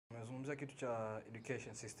amezungumzia kitu cha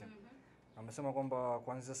education system. Amesema kwamba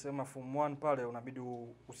kuanzia sema form 1 pale unabidi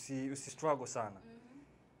usi struggle sana.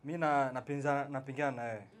 Mimi napingana na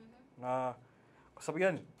yeye. Na kwa sababu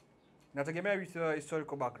gani? Nategemea with your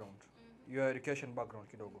historical background, your education background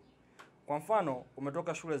kidogo. Kwa mfano,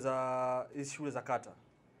 umetoka shule za kata.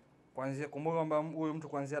 Kuanzia kumbuka kwamba huyu mtu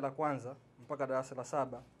kuanzia la kwanza mpaka darasa la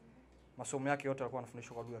 7 masomo yake yote alikuwa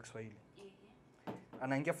anafundishwa kwa lugha ya Kiswahili.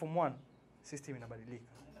 Anaingia form 1, system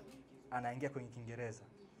inabadilika. Anaingia kwenye Kiingereza.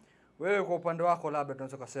 Wewe kwa upande wako labda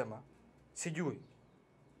tunaweza kusema sijui.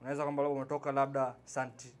 Unaweza kwamba labda umetoka labda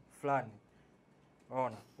santi fulani.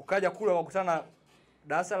 Unaona? Ukaja kule ukakutana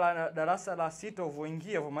darasa la 6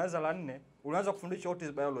 uvoingia vumaliza la 4, unaanza kufundisha what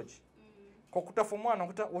is biology. Kwa kuta form 1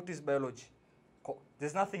 unakuta what is biology.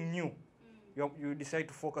 There's nothing new. You decide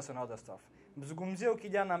to focus on other stuff. Mzungumzie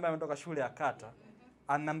kijana ambaye ametoka shule ya kata,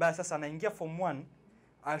 ambaye sasa anaingia form 1,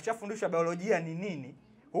 alishafundishwa biolojia ni nini,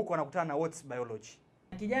 huko anakutana na what's biology.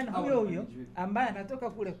 Kijana huyo ambaye anatoka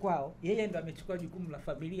kule kwao, yeye ndo amechukua jukumu la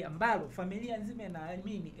familia ambalo familia nzima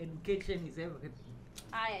inaamini education is everything.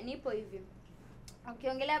 Haya, nipo hivyo.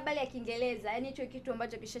 Ukiongelea habari ya Kiingereza, yani hicho kitu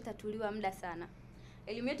ambacho kishatatuliwa muda sana.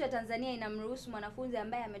 Elimu yetu ya Tanzania inamruhusu mwanafunzi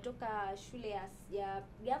ambaye ametoka shule ya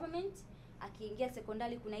government akiingia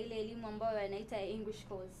sekondari, kuna ile elimu ambayo inaita English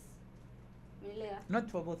course. Umeelewa? Not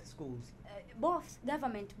for both schools. Both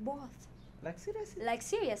government, both. Like seriously? Like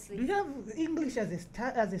seriously. Do you have English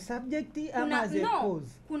as a subject or as a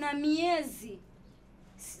course? Kuna miezi.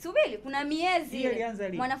 Subiri, kuna miezi.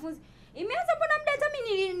 Mwanafunzi imeanza mbona muda hata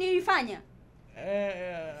mimi nilifanya?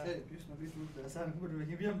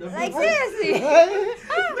 Like seriously?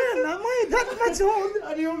 Man, am I that much old?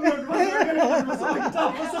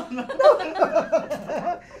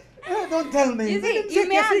 Don't tell me.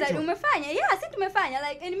 Imeanza umefanya? Yeah, si tumefanya.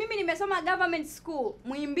 Like mimi nimesoma government school,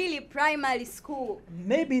 Muhimbili Primary School.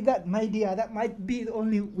 Maybe that, my dear, that might be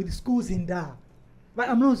only with schools in Dar. But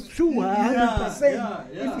I'm not sure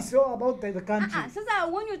 100% if it's all about the country. Sasa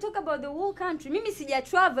when you talk about the whole country, mimi sija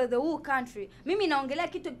travel the whole country. Mimi naongelea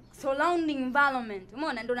kitu surrounding environment.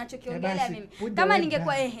 Umeona ndo ninachokiongelea mimi. Kama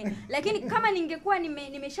ningekuwa lakini kama ningekuwa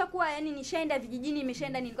nimeshakuwa yani nishaenda vijijini,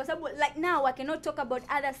 nimeshaenda nini? Kwa sababu like now I cannot talk about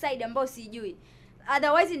other side ambao sijui.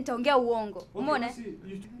 Otherwise nitaongea uongo. Umeona?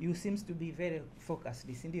 You seems to be very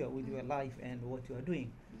focused, ndio, with your life and what you are doing.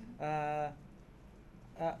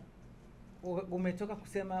 Umetoka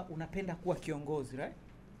kusema unapenda kuwa kiongozi, right?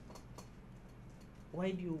 Kwa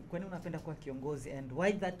nini unapenda kuwa kiongozi, and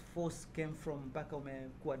why that force came from mpaka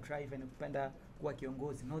umekuwa drive and kupenda kuwa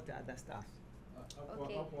kiongozi, not other stuff? Hapo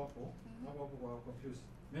kwa confused.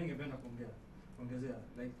 Mimi ningependa kuongezea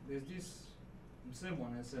like there's this msemo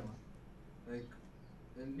anasema like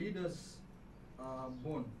the leaders are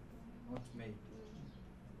born not made.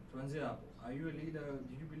 Tuanze hapo. Are you a leader?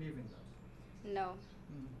 Do you believe in that? No.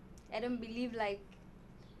 I don't believe like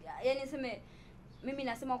yani mimi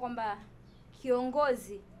nasema kwamba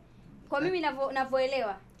kiongozi kwa mimi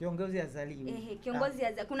ninavyoelewa kiongozi azaliwe. Kiongozi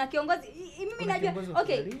kuna kiongozi mimi najua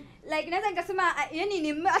okay like naweza nikasema yani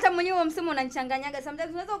ni hata mwenyewe msemo unanichanganyaga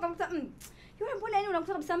sometimes. Unaweza ukamkuta yule mbona yani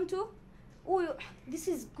unakuta kabisa mtu huyu this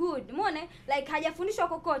is good, umeona like hajafundishwa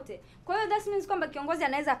kokote. Kwa hiyo that means kwamba kiongozi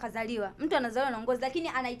anaweza akazaliwa, mtu anazaliwa na uongozi lakini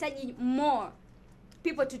anahitaji more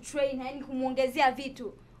people to train, yani kumuongezea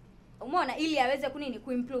vitu, umeona, ili aweze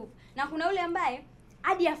kuimprove. Na kuna yule ambaye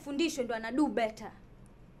hadi afundishwe ndo ana do better,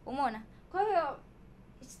 umeona. Kwa hiyo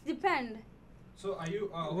it depend. So are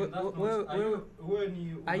you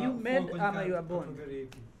are you made or you are born?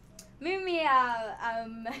 Mimi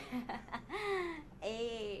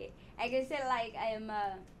I can say like I am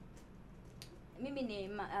mimi ni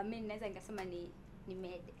mimi naweza nikasema ni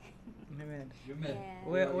made. You made.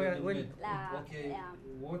 Yeah. Okay.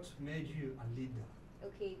 What made you a leader?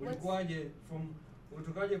 Okay.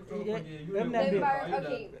 Utokaje kutoka kwenye yule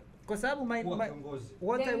okay. Kwa sababu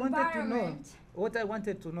what I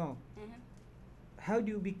wanted to know. How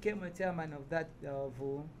do you become a chairman of that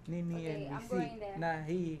Nini and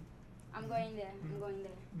BC? I'm going there.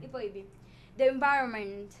 Ipo hivi. The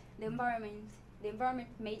environment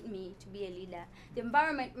made me to be a leader. The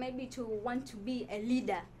environment made me to want to be a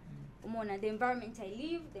leader. Umeona, the environment I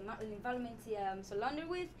live, the environment I'm surrounded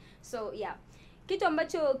with. So yeah. Kitu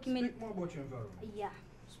ambacho Speak more about your environment. Yeah.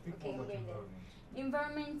 Speak more about your environment.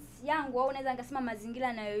 Environment yangu au unaweza ngasema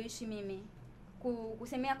mazingira ninayoishi mimi.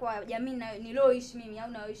 Kusemea kwa jamii nilioishi mimi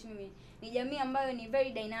au nayoishi mimi. Ni jamii ambayo ni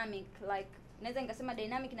very dynamic, like naweza ngasema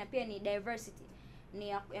dynamic na pia ni diversity. Ni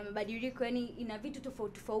ya mabadiliko, yani ina vitu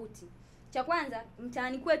tofauti tofauti. Cha kwanza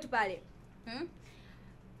mtaani kwetu pale.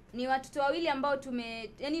 ni watoto wawili ambao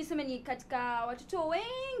yani useme ni katika watoto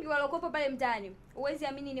wengi waliokopa pale mtaani. Uwezi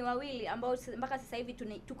amini ni wawili ambao mpaka sasa hivi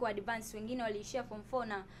tuko advance, wengine waliishia form 4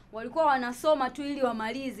 na walikuwa wanasoma tu ili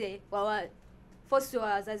wamalize force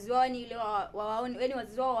wazazi wao, ni ile waone, yani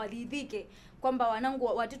wazazi wao waridhike kwamba wanangu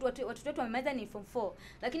watoto wetu wamemaliza ni form 4,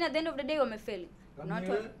 lakini at the end of the day wamefeli. Kuna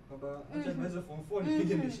watu kwamba acha niweze form 4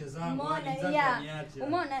 nipige mishe zangu hadi niache.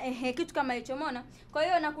 Umeona kitu kama hicho, umeona. Kwa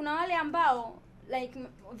hiyo na kuna wale ambao like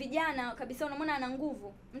vijana kabisa, unamwona ana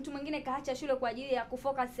nguvu. Mtu mwingine kaacha shule kwa ajili ya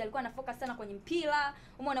kufocus, alikuwa ana focus sana kwenye mpira.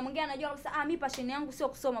 Umeona, mwingine anajua kabisa mimi passion yangu sio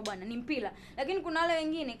kusoma bwana, ni mpira. Lakini kuna wale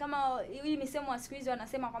wengine kama hii misemo wa siku hizi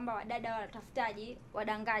wanasema kwamba wadada watafutaji,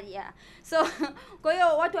 wadangaji. So kwa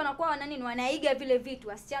hiyo watu wanakuwa wanaiga vile vitu,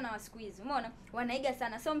 wasichana wa siku hizi. Umeona, wanaiga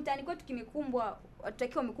sana. So mtaani kwetu kimekumbwa,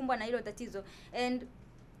 watu wamekumbwa na hilo tatizo. And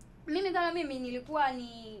mimi kama mimi nilikuwa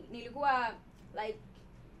like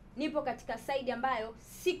nipo katika side ambayo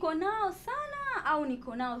siko nao sana au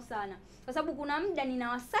niko nao sana, kwa sababu kuna muda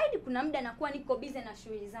nina side, kuna muda nakuwa niko busy na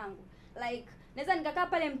shughuli zangu. Like naweza nikakaa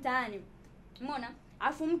pale mtaani, umeona,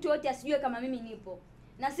 afu mtu yote asijue kama mimi nipo,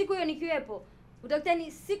 na siku hiyo nikiwepo utakuta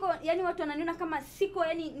ni siko, yani watu wananiona kama siko,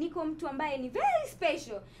 yani niko mtu ambaye ni very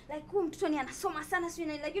special, like huyu mtoto ni anasoma sana sio,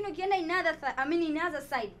 lakini ukienda in other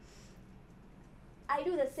side I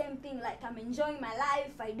do the same thing, like I'm enjoying my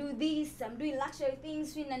life, I do this, I'm doing luxury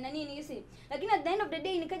things, na nini, you see. Lakini at the end of the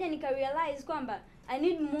day nika realize kwamba I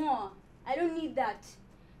need more, I don't need that.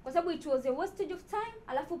 Kwa sababu it was a wastage of time,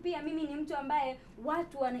 alafu pia mimi ni mtu ambaye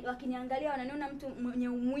watu wakiniangalia wananiona mtu mwenye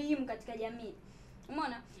umuhimu katika jamii.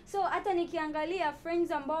 Umeona? So hata nikiangalia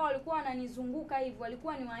friends ambao walikuwa wananizunguka hivi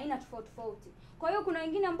walikuwa ni wa aina tofauti. Kwa hiyo kuna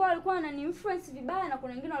wengine ambao walikuwa wanani-influence vibaya na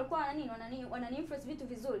kuna wengine walikuwa wanani-influence vitu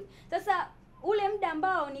vizuri. Sasa ule muda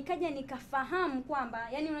ambao nikaja nikafahamu kwamba,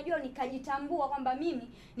 yani unajua, nikajitambua kwamba mimi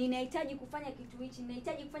ninahitaji kufanya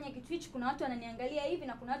kitu hichi, kuna watu wananiangalia hivi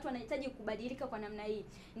na kuna watu wanahitaji kubadilika kwa namna hii.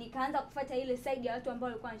 Nikaanza kufuata ile side ya watu ambao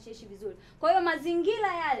walikuwa wanashaishi vizuri. Kwa hiyo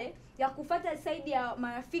mazingira yale ya kufuata side ya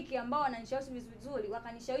marafiki ambao wananishawishi vizuri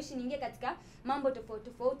wakanishawishi niingie katika mambo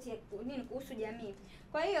tofauti kuhusu jamii.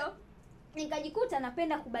 Kwa hiyo nikajikuta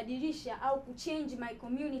napenda kubadilisha au kuchange my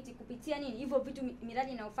community kupitia hivyo vitu,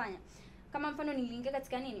 miradi ninayofanya. Kama mfano niliingia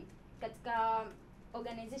katika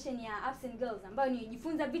organization ya Absent Girls ambayo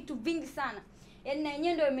nilijifunza vitu vingi sana. Yaani na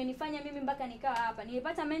yenyewe ndio imenifanya mimi mpaka nikawa hapa.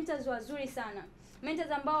 Nilipata mentors wazuri sana.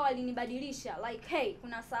 Mentors ambao walinibadilisha. Like hey,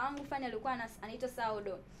 kuna saa wangu fanya alikuwa anaitwa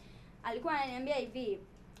Saudo. Alikuwa ananiambia hivi,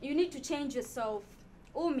 you need to change yourself.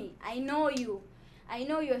 Ummy, I know you. I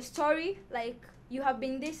know your story, like you have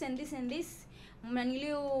been this and this and this.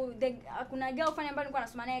 Kuna girl fanya ambaye nilikuwa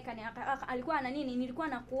nasoma naye alikuwa nilikuwa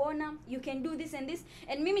nakuona you can do this and this,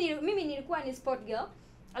 and mimi nilikuwa ni sport girl.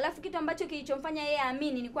 Alafu kitu ambacho kilichomfanya yeye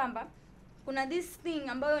aamini ni kwamba kuna this thing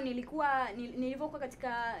ambayo nilikuwa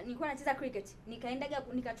nacheza cricket,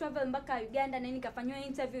 nika travel mpaka Uganda na nikafanywa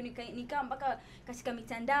interview, nikaa mpaka katika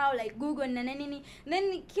mitandao like Google na nini,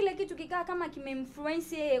 then kile kitu kikaa kama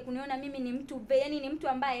kimeinfluence yeye kuniona mimi ni mtu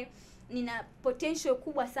ambaye nina potential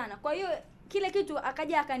kubwa sana. Kwa hiyo kile kitu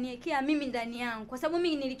akaja akaniwekea mimi ndani yangu, kwa sababu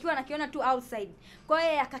mimi nilikuwa nakiona tu outside. Kwa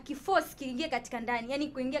hiyo akakiforce kiingie katika ndani, yani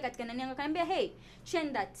kuingia katika ndani yangu. Akaniambia hey,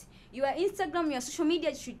 change that, your Instagram, your social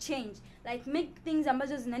media should change, like make things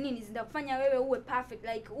ambazo zinakufanya wewe uwe perfect,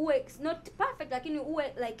 like uwe not perfect lakini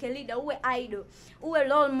uwe like a leader, uwe idol, uwe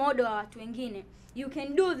role model wa watu wengine. You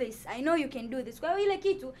can do this, I know you can do this. Kwa hiyo ile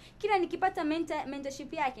kitu kila nikipata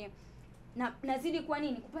mentorship yake nazidi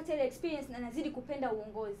kupata ile experience na nazidi kupenda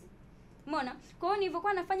uongozi. Umeona? Kwa hiyo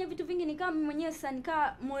nilivyokuwa nafanya vitu vingi nikawa mimi mwenyewe sasa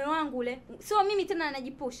nikaa moyo wangu ule. Sio mimi tena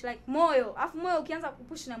najipush like moyo. Afu moyo ukianza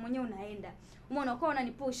kupush na mwenyewe unaenda. Umeona, kwa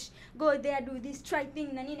unanipush. Go there, do this, try thing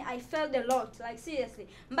na nini. I failed a lot, like seriously.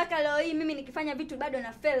 Mpaka leo hii mimi nikifanya vitu bado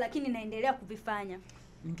na fail lakini naendelea kuvifanya.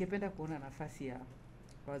 Ningependa kuona nafasi ya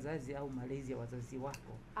wazazi au malezi ya wazazi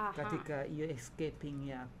wako katika hiyo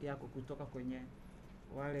escaping yako kutoka kwenye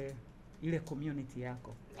ile community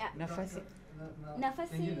yako.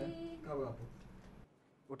 Nafasi kama hapo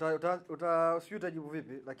utajibu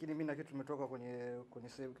vipi, lakini mimi na kitu tumetoka kwenye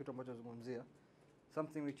kitu ambacho nazungumzia,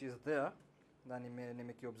 something which is there na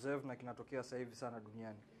nimekiobserve na kinatokea sasa hivi sana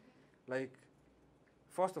duniani. Like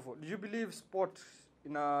first of all, do you believe sport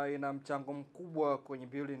ina mchango mkubwa kwenye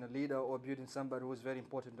building a leader or building somebody who is very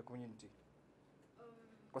important in the community?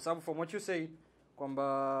 Kwa sababu from what you say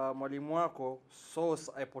kwamba mwalimu wako saw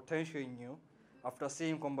a potential in you after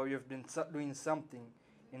seeing kwamba you have been doing something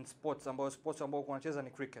in sports ambao unacheza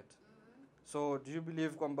ni cricket. So do you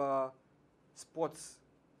believe kwamba sports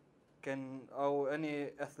can or any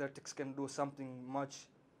athletics can do something much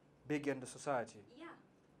bigger in the society? Yeah.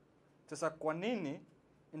 Sasa kwa nini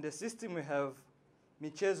in the system we have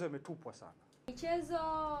michezo imetupwa sana. Michezo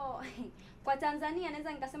kwa Tanzania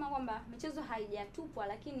naweza nikasema kwamba michezo haijatupwa,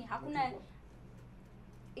 lakini hakuna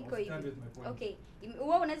iko hivi. Okay.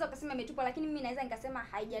 Wewe unaweza ukasema imetupwa, lakini mimi naweza nikasema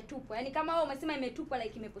haijatupwa. Yaani kama wewe umesema imetupwa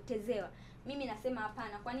like imepotezewa. Mimi nasema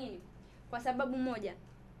hapana. Kwa nini? Kwa sababu moja.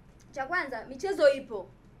 Cha kwanza, michezo ipo.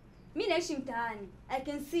 Mimi naishi mtaani. I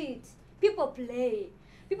can see it. People play.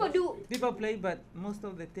 People play, but most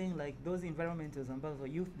of the thing like those environments ambazo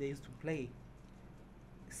youth they used to play.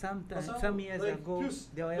 Some years like, ago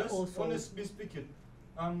they were also honestly speaking.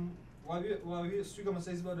 Wawe sio kama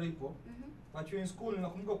size bado ipo. But you in school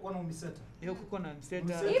nakumbuka kuwa na mseta. Kuko na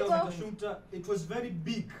mseta. It was very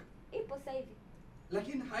big. Ipo sasa hivi.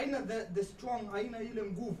 Lakini haina the strong, haina ile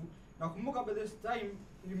nguvu. Nakumbuka by this time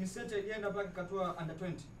ile mseta ilienda mpaka katoa under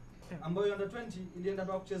 20. Ambayo under 20 ilienda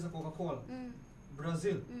mpaka kucheza Coca-Cola.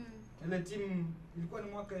 Brazil. Ile timu ilikuwa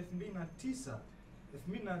ni mwaka 2009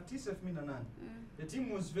 2008. The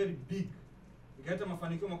team was very big. Ikaleta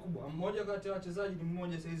mafanikio makubwa. Mmoja kati ya wachezaji ni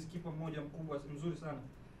mmoja saizi kipa mmoja mkubwa mzuri sana,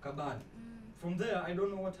 Kabali. From there I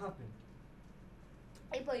don't know what happened.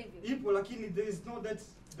 Ipo hivi. Ipo lakini there is no that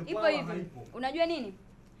the ipo power hivi. haipo. Unajua nini?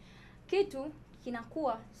 Kitu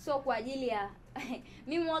kinakuwa sio kwa ajili ya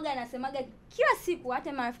mimi mwaga nasemaga kila siku,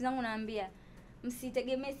 hata marafiki zangu naambia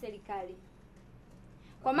msitegemee serikali.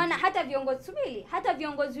 Kwa maana hata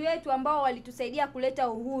viongozi wetu ambao walitusaidia kuleta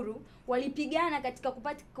uhuru, walipigana katika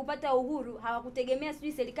kupata uhuru, hawakutegemea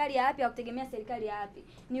sijui serikali ya wapi, hawakutegemea serikali ya wapi.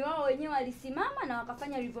 Ni wao wenyewe walisimama na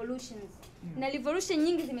wakafanya revolutions. Na revolution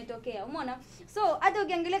nyingi zimetokea. Umeona? So hata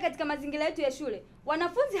ukiangalia katika mazingira yetu ya shule,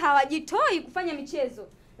 wanafunzi hawajitoi kufanya michezo.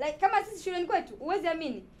 Like kama sisi shuleni kwetu, uwezi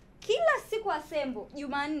amini, kila siku asembo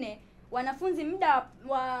Jumanne wanafunzi muda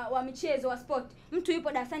wa michezo wa sport, mtu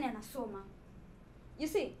yupo darasani anasoma. You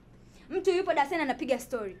see? Mtu yupo darasani anapiga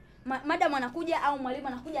story. Madam anakuja au mwalimu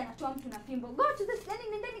anakuja anatoa mtu na fimbo. Go to this,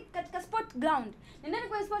 nendeni katika sport ground. Nendeni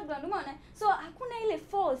kwa sport ground, umeona? So hakuna ile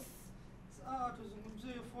force. Sawa,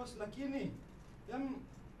 tuzungumzie force lakini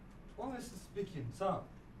honestly speaking, sawa.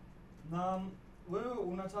 Na wewe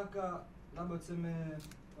unataka labda tuseme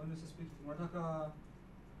honestly speaking, unataka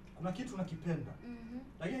kuna kitu unakipenda.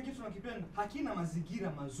 Lakini kitu unakipenda hakina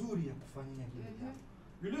mazingira mazuri ya kufanyia kile jambo.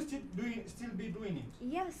 Will you still be doing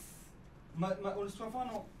it? Yes. Kwa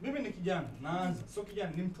mfano mimi ni kijana naanza, sio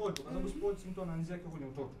kijana ni mtoto kwa sababu sports mtu anaanzia kwenye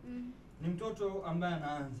utoto. Ni mtoto ambaye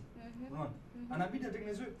anaanza. Unaona? Anabidi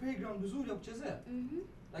atengenezwe playground nzuri ya kuchezea.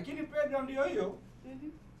 Lakini playground hiyo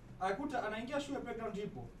akuta anaingia shule playground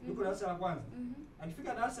ipo. Yuko darasa la kwanza.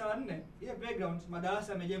 Akifika darasa la 4, ile playground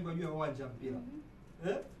madarasa yamejengwa juu ya uwanja mpira.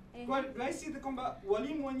 Kwa rahisi kwamba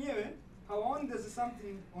walimu wenyewe hawaoni there's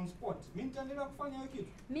something on sport. Mimi nitaendelea kufanya hiyo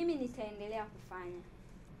kitu. Mimi nitaendelea kufanya.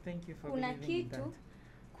 Thank you for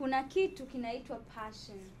kuna kitu kinaitwa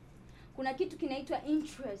passion. Kuna kitu kinaitwa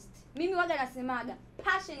interest. Mimi waga nasemaga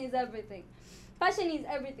passion is everything. Passion is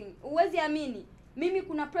everything. Uwezi amini. Mimi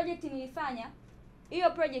kuna project nilifanya.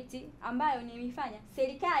 Hiyo project ambayo nilifanya,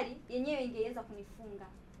 serikali yenyewe ingeweza kunifunga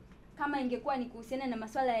kama ingekuwa ni kuhusiana na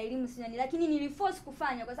masuala ya elimu sinani, lakini niliforce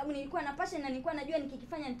kufanya kwa sababu nilikuwa na passion na nilikuwa najua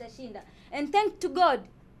nikikifanya nitashinda. And thank to God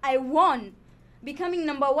I won, becoming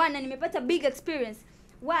number 1 na nimepata big experience.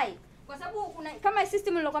 Why? Kwa sababu kuna kama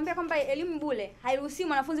system nilokuambia kwamba elimu bure hairuhusi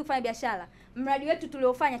mwanafunzi kufanya biashara. Mradi wetu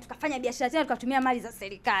tuliofanya tukafanya biashara tena tukatumia mali za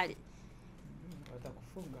serikali.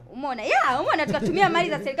 Watakufunga. Umeona? Umeona tukatumia mali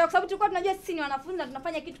za serikali kwa sababu tulikuwa tunajua sisi ni wanafunzi na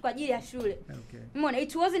tunafanya kitu kwa ajili ya shule. Okay. Umeona?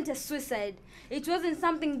 It wasn't a suicide. It wasn't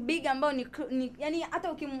something big ambao ni yani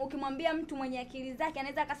hata ukimwambia mtu mwenye akili zake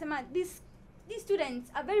anaweza akasema these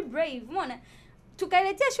students are very brave. Umeona?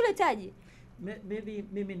 Tukailetea shule taji. Maybe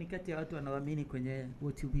mimi ni kati ya watu wanaoamini kwenye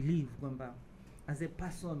what you believe kwamba as a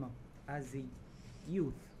person, as a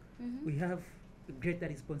youth, we have greater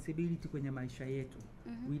responsibility kwenye maisha yetu.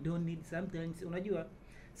 We don't need sometimes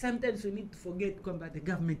we need to forget kwamba the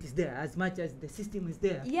government is there as much as the system is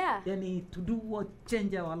there. Yeah. Yani to do what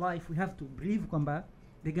change our life we have to believe kwamba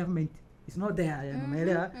the government is not there, yani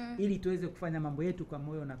umeelewa, ili tuweze kufanya mambo yetu kwa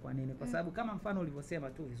moyo na kwa nini. Kwa sababu kama mfano ulivyosema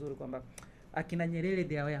tu vizuri kwamba akina Nyerere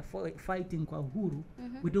they were fighting kwa uhuru.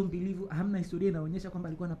 We don't believe, hamna historia inaonyesha kwamba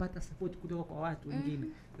alikuwa anapata support kutoka kwa watu wengine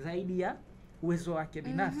zaidi ya uwezo wake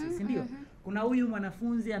binafsi, si ndio? Kuna huyu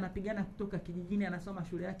mwanafunzi anapigana kutoka kijijini anasoma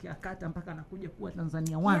shule yake akata mpaka anakuja kuwa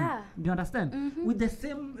Tanzania 1. Do you understand?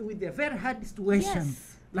 With the very hard situation.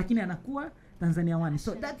 Yes. Lakini anakuwa Tanzania 1.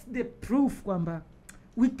 So that's the proof kwamba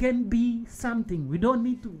we can be something. We don't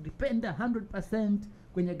need to depend 100%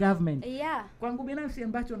 kwenye government. Yeah. Kwangu binafsi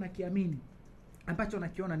ambacho nakiamini, ambacho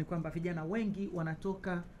nakiona ni kwamba vijana wengi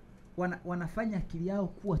wanafanya akili yao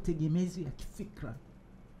kuwa tegemezi ya kifikra.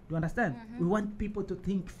 you understand? We want people to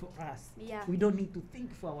think for us. We don't need to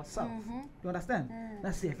think for ourselves. You understand?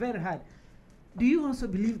 That's very hard. Do you also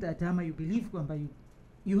believe that, ama you believe kwamba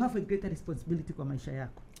you have a greater responsibility kwa maisha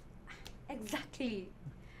yako? Exactly.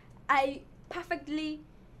 I perfectly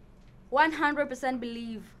 100%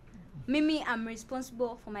 believe mimi I'm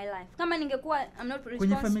responsible for my life. Kama ningekuwa I'm not responsible.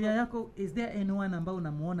 Kwenye familia yako, is there anyone ambao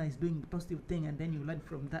unamuona is doing positive thing and then you learn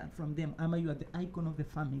from them, ama you are the icon of the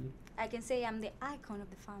family? I can say I'm the icon of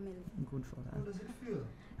the family. Good for that. How does it feel?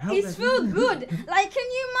 It feels good. Like, can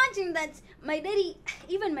you imagine that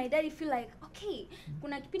even my daddy feel like, okay,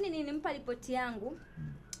 kuna kipindi nilimpa ripoti yangu.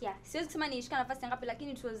 Yeah, siwezi kusema nilishika nafasi ngapi,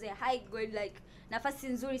 lakini it was a high grade, like nafasi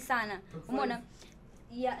nzuri sana. Umeona?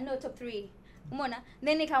 Yeah, no, top 3. Umeona?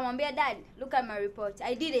 Then nikamwambia, dad, look at my report.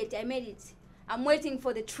 I did it. I made it. I'm waiting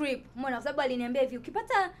for the trip. Umeona? Kwa sababu aliniambia hivi,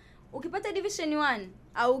 ukipata division 1,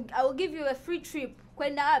 I will give you a free trip.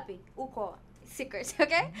 Kwenda wapi? Uko secret,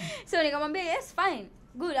 okay? So nikamwambia, yes, fine.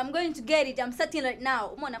 Good, I'm going to get it. I'm starting right now.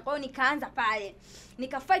 Umeona? Kwa hiyo nikaanza pale.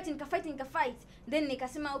 Nikafight. Then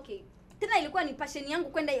nikasema, okay. Tena ilikuwa ni passion yangu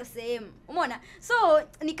kwenda hiyo sehemu. Umeona? So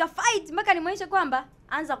nikafight mpaka nimuonyeshe kwamba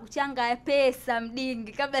anza kuchanga pesa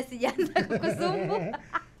mdingi kabla sijaanza kukusumbua.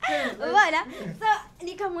 Umeona? So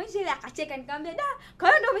nikamwonyesha ile akacheka, nikamwambia, "Da, kwa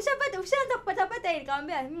hiyo ndio ushaanza kupata hili."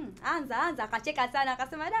 Nikamwambia, anza." Akacheka sana,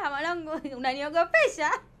 akasema, "Da, mwanangu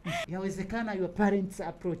unaniogopesha." Yawezekana your parents'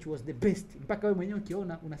 approach was the best. Mpaka wewe mwenyewe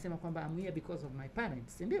ukiona unasema kwamba I'm here because of my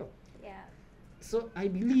parents, ndio? Yeah. So I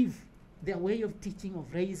believe their way of teaching,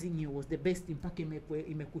 of raising you was the best. Mpaka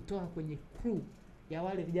imekutoa kwenye crew ya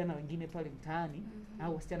wale vijana wengine pale mtaani,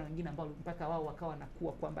 au wasichana wengine ambao mpaka wao wakawa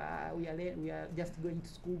nakuwa kwamba we are just going to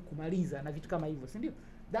school kumaliza na vitu kama hivyo, si ndio?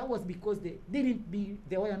 That was because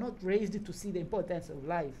they were not raised to see the importance of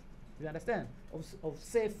life. You understand? Of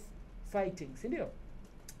safe fighting, si ndio?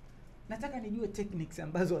 Nataka nijue techniques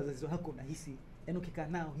ambazo wazazi wako unahisi, yaani ukikaa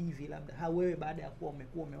nao hivi labda wewe baada ya kuwa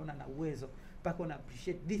umeona na uwezo mpaka una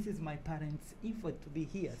appreciate this is my parents effort to be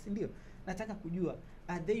here, si ndio? Nataka kujua,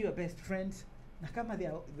 are they your best friends? Na kama they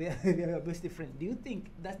are your best friend, do you think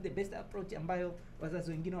that's the best approach ambayo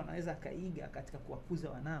wazazi wengine wanaweza kaiga katika kuwakuza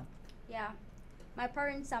wanao? Yeah. My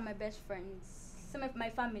parents are my best friends. Some of my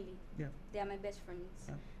family. Yeah. They are my best friends.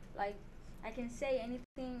 Yeah. Like, I can say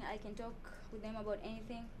anything, I can talk with them about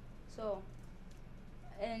anything. So,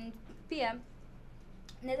 and pia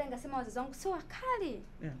naweza ngasema wazazi wangu sio wakali.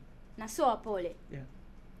 Yeah. Na sio wapole. Yeah.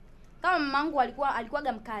 Kama mamangu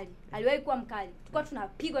alikuwaga mkali, aliwahi kuwa mkali. Tulikuwa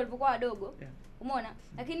tunapigwa alipokuwa wadogo. Yeah. Umeona?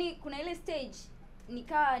 Lakini kuna ile stage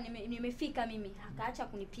nikawa nimefika mimi, akaacha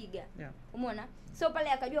kunipiga. Yeah. Umeona? So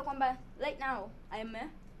pale akajua kwamba right now I'm a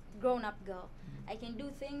grown up girl. I can do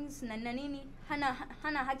things na nini,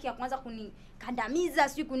 hana haki ya kuanza kunikandamiza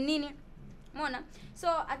siku nini. Umeona? So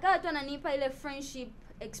akawa tu ananipa ile friendship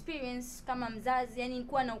experience kama mzazi, yani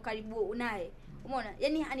kuwa na ukaribu naye. Umeona?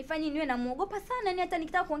 Yani anifanyi niwe namuogopa sana, yani hata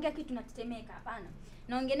nikitaka kuongea kitu natetemeka, hapana.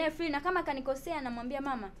 Naongea naye free, na kama kanikosea namwambia,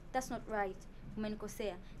 mama, that's not right.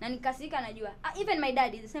 Umenikosea. Na nikasirika anajua. Even my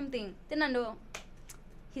dad is the same thing. Tena ndo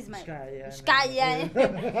he's my shkaya.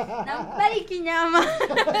 Na mbali kinyama.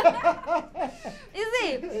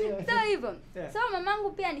 So hivyo. So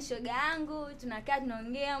mamangu pia ni shoga yangu, tunakaa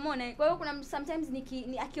tunaongea, umeona? Kwa hiyo kuna sometimes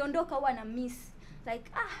akiondoka huwa na miss.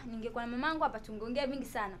 Like, ningekuwa na mamangu hapa tungeongea vingi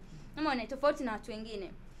sana. Umeona? Tofauti na watu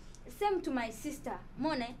wengine. Same to my sister.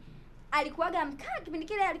 Umeona? Alikuwaga mkaa kipindi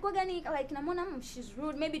kile, alikuwaga ni like namuona she's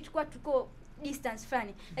rude, maybe tuko distance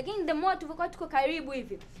fulani, lakini the more tulikuwa tuko karibu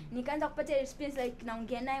hivi, nikaanza kupata experience like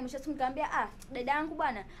naongea naye, mwisho nikamwambia, dada yangu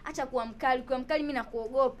bwana, acha kuwa mkali mimi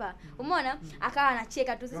nakuogopa. Umeona? Akawa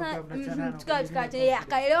anacheka tu. Sasa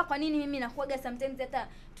akaelewa kwa nini mimi nakuaga sometimes hata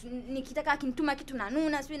nikitaka akinituma kitu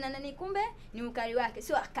nanuna sio na nani, kumbe ni ukali wake,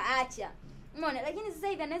 sio akaacha. Umeona? Lakini sasa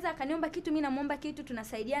hivi anaweza akaniomba kitu, mimi namuomba kitu,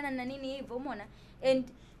 tunasaidiana na nini hivyo. Umeona? And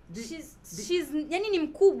she's yani ni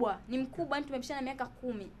mkubwa, yani tumepishana miaka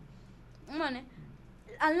 10. Umeona?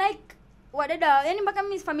 Unlike wadada, yani mpaka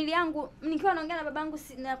mimi familia yangu nikiwa naongea na babangu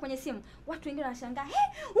kwenye simu, watu wengine wanashangaa,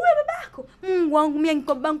 huyu babako? Mungu wangu, mimi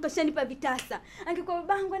niko babangu kashanipa vitasa. Angekuwa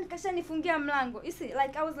babangu nikashanifungia mlango. You see,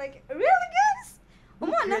 like I was like, really guys?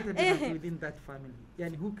 Umeona? Within that family.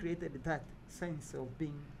 Yani who created that sense of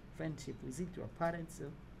being friendship? Was it your parents?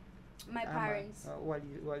 My parents.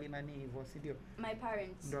 Wali nani hivyo, si ndio? My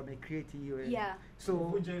parents. Ndio wamecreate hiyo. Yeah. So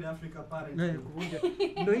kuvunja ile Africa parents. Kuvunja.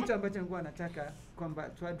 Ndio hicho ambacho nilikuwa nataka kwamba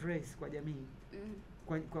to address kwa jamii.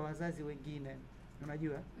 Kwa wazazi wengine,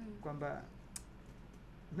 unajua kwamba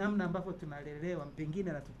namna ambavyo tunalelewa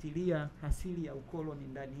pengine natutilia asili ya ukoloni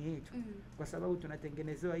ndani yetu, kwa sababu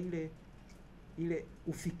tunatengenezewa ile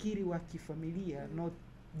ufikiri wa kifamilia, not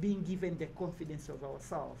being given the confidence of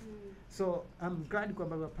ourselves. So I'm glad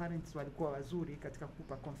kwamba our parents walikuwa wazuri katika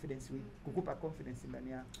kukupa confidence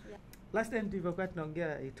ndani yako. Last time tulivyokuwa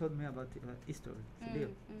tunaongea, he told me about history, ndio.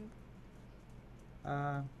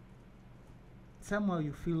 Somehow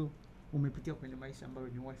you feel umepitia kwenye maisha ambayo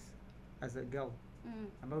ni worse as a girl,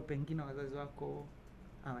 ambayo pengine wazazi wako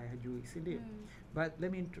hawajui, si ndio? But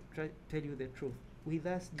let me tell you the truth. With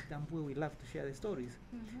us, Ditambue, we love to share the stories,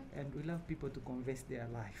 and we love people to confess their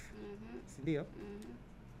life. Si ndio?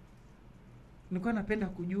 Nilikuwa napenda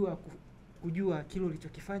kujua kile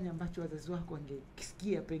ulichokifanya ambacho wazazi wako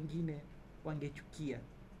wangekisikia, pengine wangechukia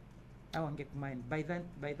au wangekumind.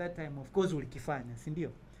 By that time of course ulikifanya, si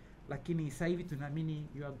ndio? Lakini sasa hivi tunaamini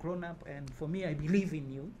you are grown up, and for me I believe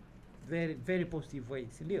in you very very positive way,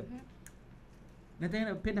 si ndio?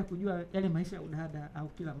 Napenda kujua yale maisha ya udada au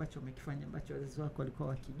kila ambacho umekifanya ambacho wazazi wako walikuwa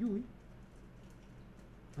wakijui,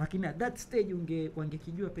 lakini at that stage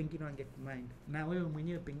wangekijua, pengine wangekumind, na wewe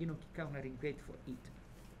mwenyewe pengine ukikaa una regret for it.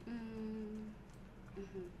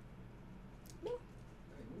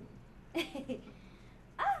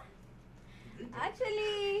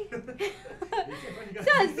 Actually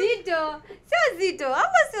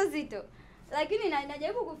sio zito, lakini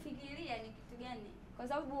najaribu kufikiria ni kitu gani, kwa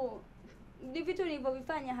sababu vitu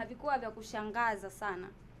nilivyovifanya havikuwa vya kushangaza sana,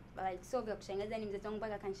 like sio vya kushangaza, ni mzazi wangu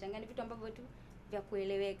mpaka akanishangaa, ni vitu ambavyo tu vya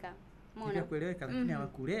kueleweka, umeona, vya kueleweka, lakini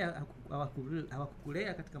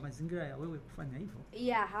hawakulea katika mazingira ya wewe kufanya hivyo.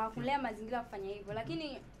 Hawakulea mazingira ya kufanya hivyo,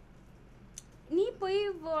 lakini nipo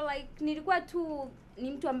hivyo, like nilikuwa tu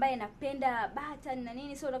ni mtu ambaye napenda bata na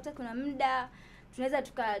nini, so unakuta kuna muda tunaweza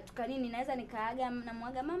tuka nini, naweza nikaaga na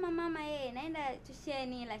mwaga mama naenda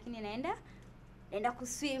tusheni, lakini naenda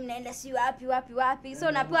kuswim, naenda si wapi,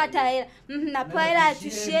 so napewa hata hela, napewa hela ya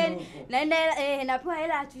tusheni, naenda napewa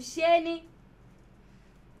hela ya tusheni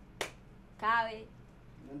Kawe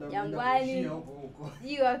Jangwani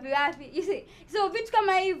hiyo wapi, you see. So vitu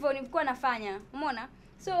kama hivyo nilikuwa nafanya, umeona.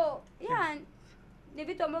 So ni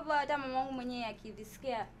vitu ambavyo hata mama wangu mwenyewe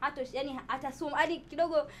akivisikia hadi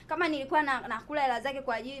kidogo, kama nilikuwa nakula hela zake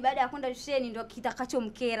kwa ajili baada ya kwenda tusheni, ndio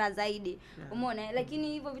kitakachomkera zaidi, umeona.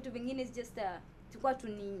 Lakini hivyo vitu vingine is just tulikuwa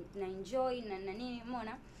na enjoy na nini,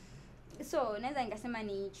 umeona. So naweza nikasema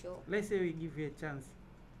ni hicho. Let's say we give you a chance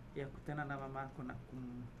ya kutana na mama yako na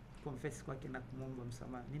confess kwake na kumwomba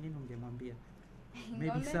msamaha, nini ungemwambia?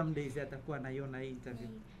 Maybe some days atakuwa anaiona hii interview.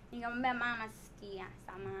 Ningemwambia, mama, sikia,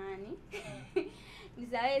 samahani.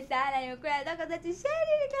 Nisamehe sana, nimekuwa nataka za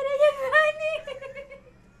tisheni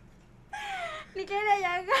nikaenda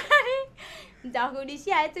Jangwani.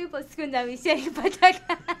 Nitakurudishia hata ipo siku nitaishia nipata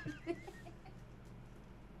kazi.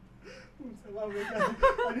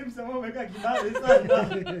 Msamaha umeka kibali sana.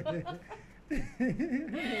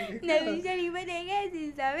 Naisha nipate kazi,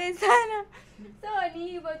 nisamehe sana. So ni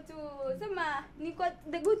hivyo tu. Sema ni kwa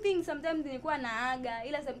the good thing, sometimes nilikuwa naaga,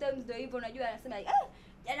 ila sometimes ndio hivyo, unajua, anasema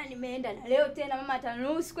jana nimeenda na leo tena mama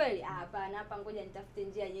atanusu kweli. Hapana, hapa ngoja nitafute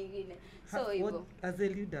njia nyingine. So hivyo. As a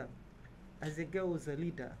leader, as a girl, as a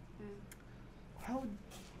leader,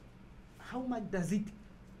 how much does it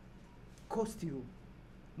cost you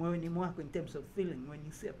moyoni mwako in terms of feeling when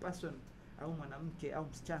you see a person au mwanamke au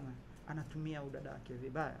msichana anatumia udada wake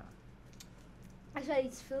vibaya? Actually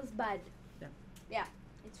it feels bad. Yeah,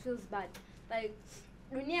 it feels bad. Like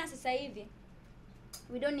dunia sasa hivi,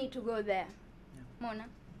 we don't need to go there. Umeona?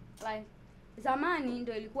 Like zamani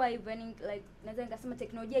ndio ilikuwa hivyo, like naweza nikasema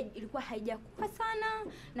teknolojia ilikuwa haijakuwa sana,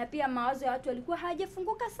 na pia mawazo ya watu walikuwa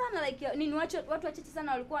hajafunguka sana, like nini, watu wachache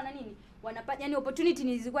sana walikuwa na nini wanapata, yani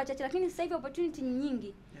opportunity zilikuwa chache. Lakini sasa hivi opportunity ni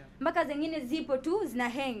nyingi, mpaka zingine zipo tu zina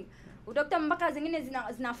hang, utakuta mpaka zingine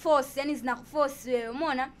zina force, yani zina force wewe,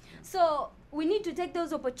 umeona. So we need to take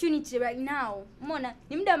those opportunity right now, umeona.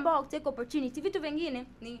 Ni muda ambao wa take opportunity, vitu vingine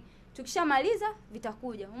ni tukishamaliza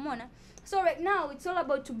vitakuja, umeona. So right now it's all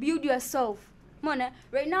about to build yourself, umeona.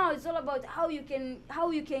 Right now it's all about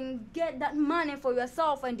how you can get that money for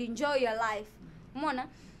yourself and enjoy your life, umeona.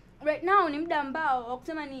 Right now ni muda ambao wa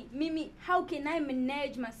kusema ni mimi, how can I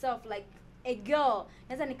manage myself like a girl.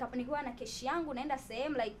 Naweza nikawa na cash yangu, naenda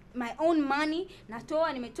sehemu like my own money,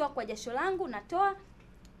 natoa, nimetoa kwa jasho langu, natoa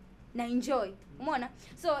na enjoy, umeona.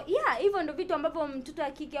 So yeah, hivyo ndio vitu ambavyo mtoto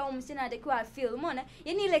wa kike au msichana anatakiwa feel, umeona.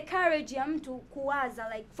 Yani ile courage ya mtu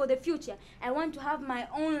kuwaza like for the future, I want to have my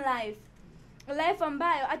own life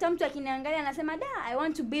ambayo hata mtu akiniangalia anasema I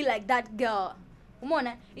want to be like that girl,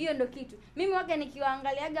 umeona. Hiyo ndio kitu mimi waga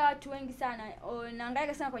nikiwaangaliaga watu wengi sana,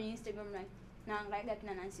 naangalia sana kwenye Instagram, like naangalia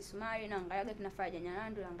kina Nancy Sumari, naangalia kina Faraja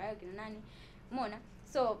Nyarandu, naangalia kina nani, umeona.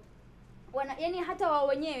 So yani hata wao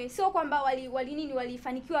wenyewe sio kwamba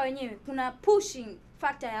walifanikiwa wenyewe, kuna pushing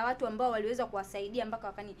factor ya watu ambao waliweza kuwasaidia mpaka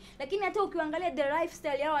wakani. Lakini hata ukiangalia the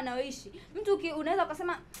lifestyle yao wanaoishi, mtu unaweza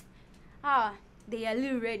ukasema they are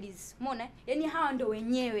little ladies, umeona? Yani hawa ndo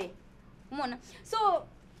wenyewe, umeona? So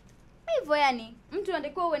hivyo yani mtu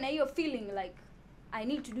anatakiwa uwe na hiyo feeling like I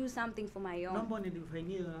need to do something for my own. Naomba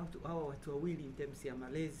nidefine watu wawili in terms ya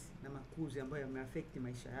malezi na makuzi ambayo yameaffect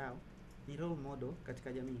maisha yao. Ni role model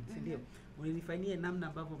katika jamii, si ndio? Unidefine namna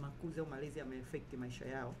ambavyo makuzi au malezi yameaffect maisha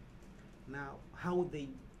yao na how they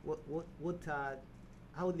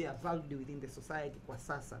how they are valued within the society kwa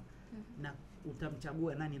sasa. Na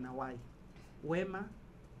utamchagua nani na why? Wema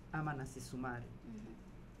ama Nasisumari?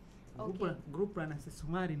 Okay. Group la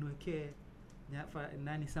Nasisumari niwekee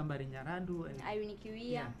nani Sambari Nyarandu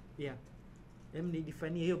Ayunikiwia. Yeah. Ni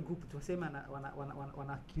define hiyo group tunasema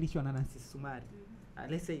wanawakilishwa na Nasisumari.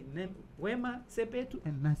 Let's say Wema Sepetu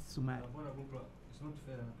and Nasisumari. It's not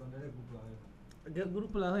fair, tuendelee group la Wema.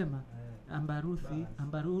 Group la Wema, Ambaruthi,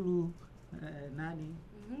 Ambarulu, nani?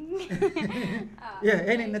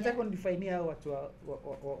 Yani nataka nidefine hao watu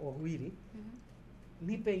wawili.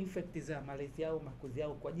 Nipe effect za malezi yao, makuzi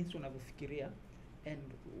yao kwa jinsi unavyofikiria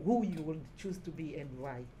and who you will choose to be and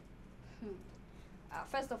why.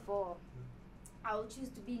 First of all, I will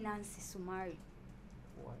choose to be Nasisumari.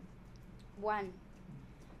 Why? One,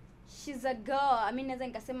 she's a girl. I mean, naweza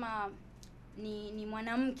nikasema ni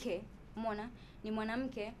mwanamke, umeona? Ni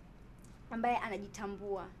mwanamke ambaye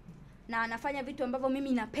anajitambua na anafanya vitu ambavyo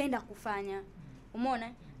mimi napenda kufanya,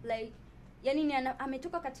 umeona? Like yani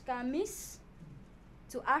ametoka katika Miss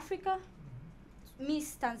to Africa,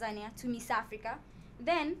 Miss Tanzania to Miss Africa,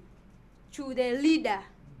 then to the leader,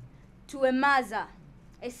 to a mother,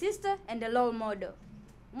 a sister and a role model.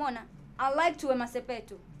 Umeona? I like to Wema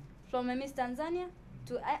Sepetu, from a Miss Tanzania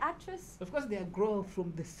to actress. Of course, they grow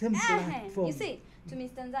from the same platform. You see, to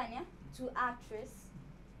Miss Tanzania, to actress,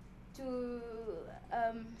 to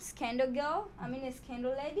scandal girl. I mean a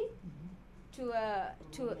scandal lady, to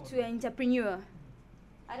an entrepreneur.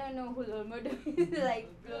 I don't know who role model is, like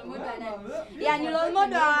role model. Yeah, ni role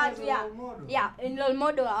model wa watu. Yeah, ni role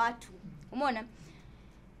model wa watu. Umeona?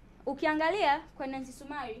 Ukiangalia kwa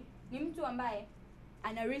Nasisumari ni mtu ambaye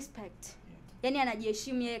ana respect. Yani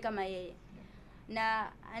anajiheshimu yeye kama yeye.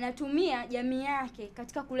 Na anatumia jamii yake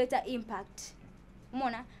katika kuleta impact.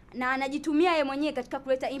 Umeona? Na anajitumia yeye mwenyewe katika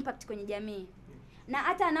kuleta impact kwenye jamii. Na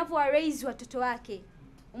hata anavyo raise watoto wake.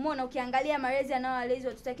 Umeona, ukiangalia malezi anaowalezi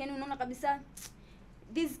watoto wake, unaona kabisa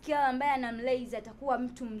this girl ambaye anamlezi atakuwa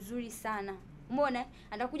mtu mzuri sana. Umeona?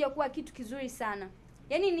 Atakuja kuwa kitu kizuri sana.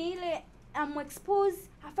 Yani ni ile expose,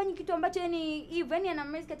 hafanyi kitu ambacho yani hivyo, yani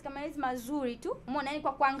anamlezi katika malezi mazuri tu. Umeona? Yani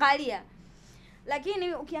kwa kuangalia.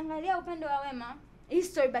 Lakini ukiangalia upande wa Wema,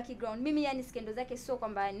 history background, mimi yani skendo zake sio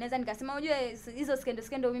kwamba naweza nikasema unajua hizo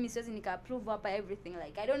skendo mimi siwezi nika approve hapa everything,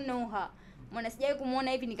 like I don't know her. Mbona sijawahi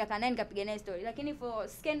kumuona hivi nikakaa naye nikapiga naye story. Lakini for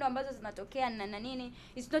skendo ambazo zinatokea na nini,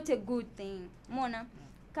 it's not a good thing. Umeona?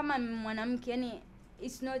 Kama mwanamke yani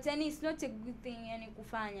it's not a good thing yani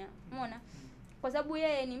kufanya. Umeona? Kwa sababu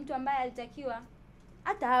yeye ni mtu ambaye alitakiwa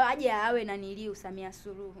hata aje awe na Niliu Samia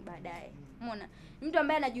Suluhu baadaye. Umeona? Mtu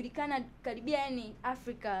ambaye anajulikana karibia yani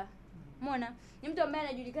Afrika. Umeona? Ni mtu ambaye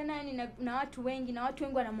anajulikana yani na watu wengi, na watu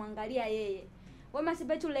wengi wanamwangalia yeye. Wema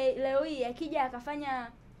Sepetu leo hii akija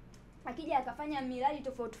akafanya miradi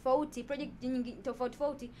tofauti, project nyingi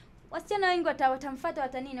tofauti, wasichana wengi watamfuata,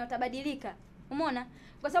 watabadilika. Umeona?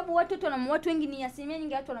 Kwa sababu watu wengi ni asilimia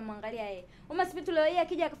nyingi watu wanamwangalia yeye. Wema Sepetu leo hii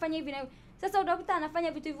akija akafanya hivi na hivi. Sasa utakuta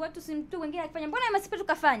anafanya vitu hivyo, watu si mtu wengine akifanya, mbona Wema Sepetu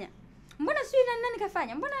kafanya? Mbona sio nani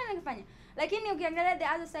kafanya? Mbona nani kafanya? Lakini ukiangalia the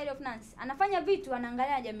other side of Nancy, anafanya vitu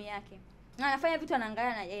anaangalia jamii yake. Anafanya vitu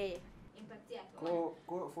anaangalia na yeye. Impact yake.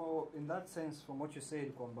 For in that sense, from what you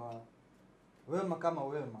said, kwamba Wema kama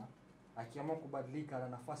Wema akiamua kubadilika, ana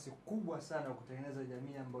nafasi kubwa sana ya kutengeneza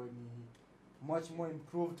jamii ambayo ni much more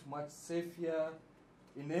improved, much safer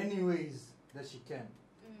in any ways that she can.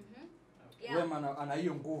 Yeah. Wema ana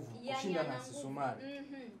hiyo nguvu kushinda Nasisumari.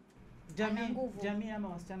 Jamii ama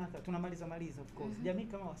wasichana, tunamaliza of course. Jamii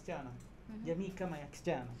kama wasichana, jamii kama ya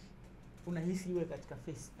kijana, unahisi iwe katika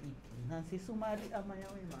face ipi? Nasisumari ama ya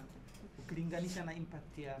Wema? Ukilinganisha na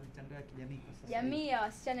impact ya mitandao ya kijamii kwa sasa. Jamii ya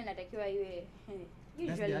wasichana inatakiwa iwe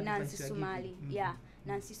usually Nasisumari. Yeah,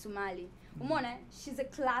 Nasisumari. Umeona? She's a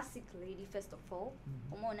classic lady first of all.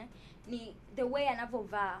 Umeona? Ni the way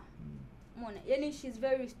anavovaa. Umeona? Yani she's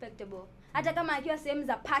very respectable. Hata kama akiwa sehemu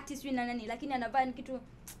za parties na nani, lakini anavaa ni kitu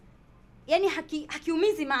yani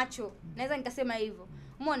hakiumizi macho. Naweza nikasema hivyo.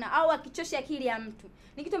 Umeona? Au akichosha akili ya mtu.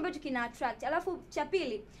 Ni kitu ambacho kina attract. Alafu cha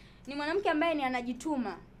pili, ni mwanamke ambaye ni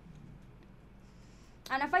anajituma.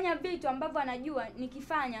 anafanya vitu ambavyo anajua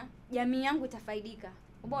nikifanya jamii yangu itafaidika.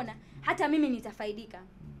 Umeona? Hata mimi nitafaidika.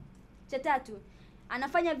 Cha tatu,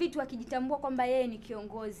 anafanya vitu akijitambua kwamba yeye ni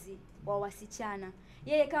kiongozi wa wasichana.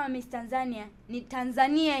 Yeye kama Miss Tanzania, ni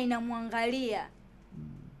Tanzania inamwangalia.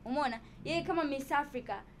 Umeona? Yeye kama Miss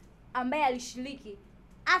Africa ambaye alishiriki,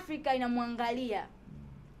 Afrika inamwangalia.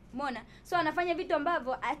 Umeona? So anafanya vitu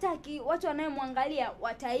ambavyo hataki watu wanayemwangalia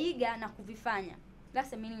wataiga na kuvifanya. That's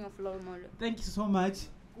the meaning of role model. Thank you so much.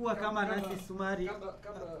 Kuwa kama nasi Sumari.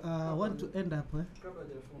 Want to end up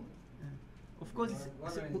of course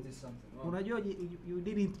unajua you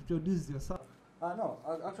didn't introduce yourself. No,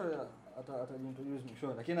 actually ata introduce me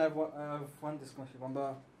sure. Lakini I have one discussion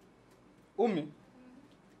kwamba Ummy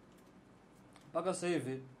mpaka sasa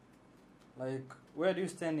hivi, like, where do you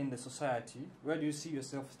stand in the society? Where do you see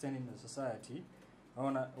yourself standing in the society?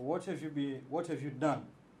 What have you done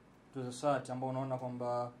to the society ambao unaona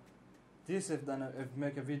kwamba this have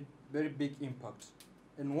make a very big impact?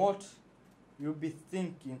 And what do you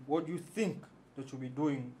think that you'll be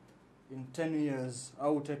doing in 10 years,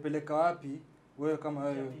 au utapeleka wapi wewe kama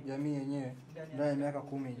wewe jamii yenyewe ndani ya miaka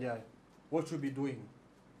 10 ijayo? What you be doing?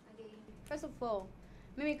 Okay. First of all,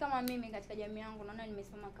 mimi kama mimi katika jamii yangu naona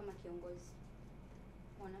nimesimama kama kiongozi.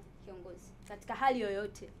 Unaona? Kiongozi. Katika hali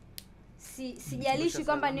yoyote. Sijalishi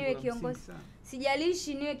kwamba niwe kiongozi.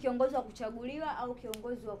 Sijalishi niwe kiongozi wa kuchaguliwa au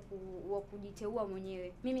kiongozi wa kujiteua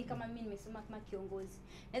mwenyewe. Mimi kama mimi nimesimama kama kiongozi.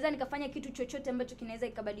 Naweza nikafanya kitu chochote ambacho kinaweza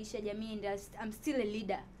kikabadilisha jamii, and I'm still a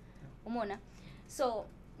leader. Umeona? So,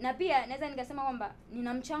 na pia naweza nikasema kwamba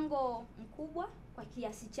nina mchango mkubwa kwa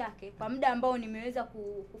kiasi chake kwa muda ambao nimeweza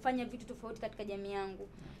kufanya vitu tofauti katika jamii yangu.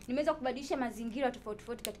 Nimeweza kubadilisha mazingira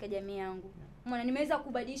tofauti katika jamii yangu. Umeona? Nimeweza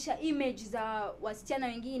kubadilisha image za wasichana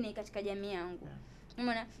wengine katika jamii yangu.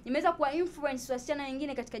 Umeona? Nimeweza kuwa influence wasichana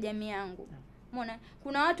wengine katika jamii yangu. Umeona?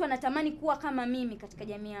 Kuna watu wanatamani kuwa kama mimi katika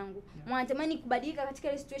jamii yangu. Wanatamani kubadilika katika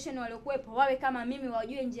ile situation waliokuepo, wawe kama mimi,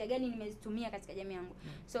 wajue njia gani nimezitumia katika jamii yangu.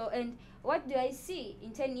 So, and what do I see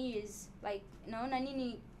in 10 years? Like, naona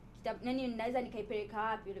nani naweza nikaipeleka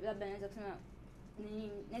wapi? Labda naweza kusema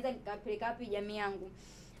naweza nikapeleka wapi jamii yangu.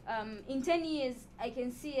 In 10 years I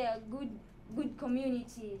can see a good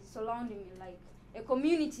community surrounding me, like a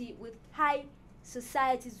community with high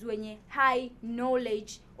societies wenye high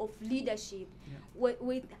knowledge of leadership,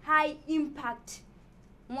 with high impact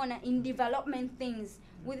in development things,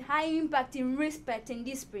 with high impact in respect and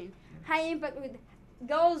discipline, high impact with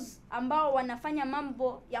girls ambao wanafanya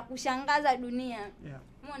mambo ya kushangaza dunia.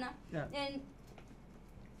 Umeona? And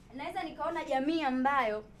naweza nikaona jamii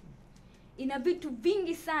ambayo ina vitu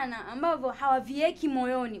vingi sana ambavyo hawavieki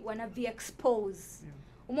moyoni, wanavi-expose.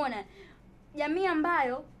 Umeona? Jamii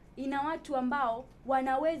ambayo ina watu ambao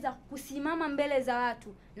wanaweza kusimama mbele za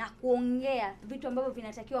watu na kuongea vitu ambavyo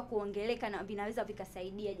vinatakiwa kuongeleka na vinaweza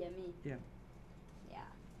vikasaidia jamii.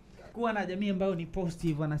 Kuwa na jamii ambayo ni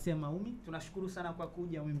positive, wanasema Ummy. Tunashukuru sana kwa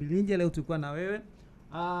kuja MBILINJE, leo tulikuwa na wewe.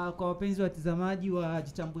 Kwa wapenzi watazamaji wa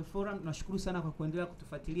Jitambue Forum, tunashukuru sana kwa kuendelea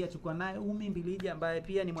kutufuatilia. Tulikuwa naye Ummy MBILINJE ambaye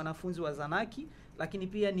pia ni mwanafunzi wa zanaki, lakini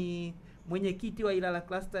pia ni mwenyekiti wa Ilala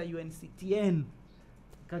Cluster UNCTN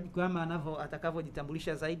kama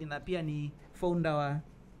atakavyojitambulisha zaidi, na pia ni founder wa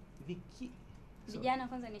vijana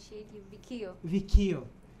kwanza ni shahidi VIKIO.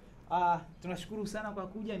 Tunashukuru sana kwa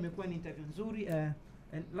kuja, imekuwa ni interview nzuri.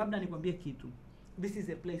 Labda nikwambie kitu. This is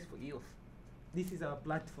a place for youth. This is our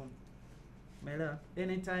platform. Mela,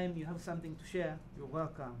 anytime you have something to share, you're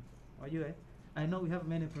welcome. I know we have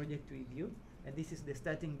many projects with you, and this is the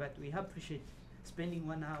starting, but we appreciate spending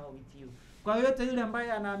 1 hour with you. Kwa yote yule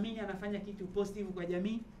ambaye anaamini anafanya kitu positive kwa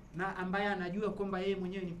jamii, na ambaye anajua kwamba yeye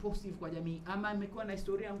mwenyewe ni positive kwa jamii, ama amekuwa na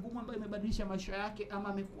historia ngumu ambayo imebadilisha maisha yake, ama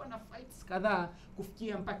amekuwa na fights kadhaa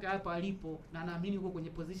kufikia mpaka hapa alipo, na anaamini yuko kwenye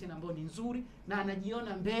position ambayo ni nzuri, na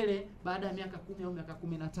anajiona mbele baada ya miaka 10 au miaka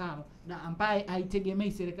 15, na ambaye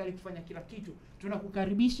haitegemei serikali kufanya kila kitu,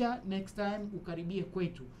 tunakukaribisha next time ukaribie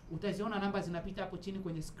kwetu. Utaziona namba zinapita hapo chini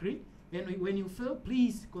kwenye screen. Then when you feel,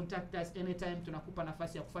 please contact us anytime. Tunakupa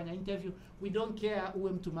nafasi ya kufanya interview. We don't care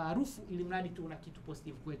uwe mtu maarufu, ili mradi tu una kitu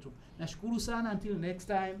positive kwetu. Nashukuru sana, until next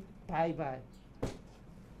time. Bye bye.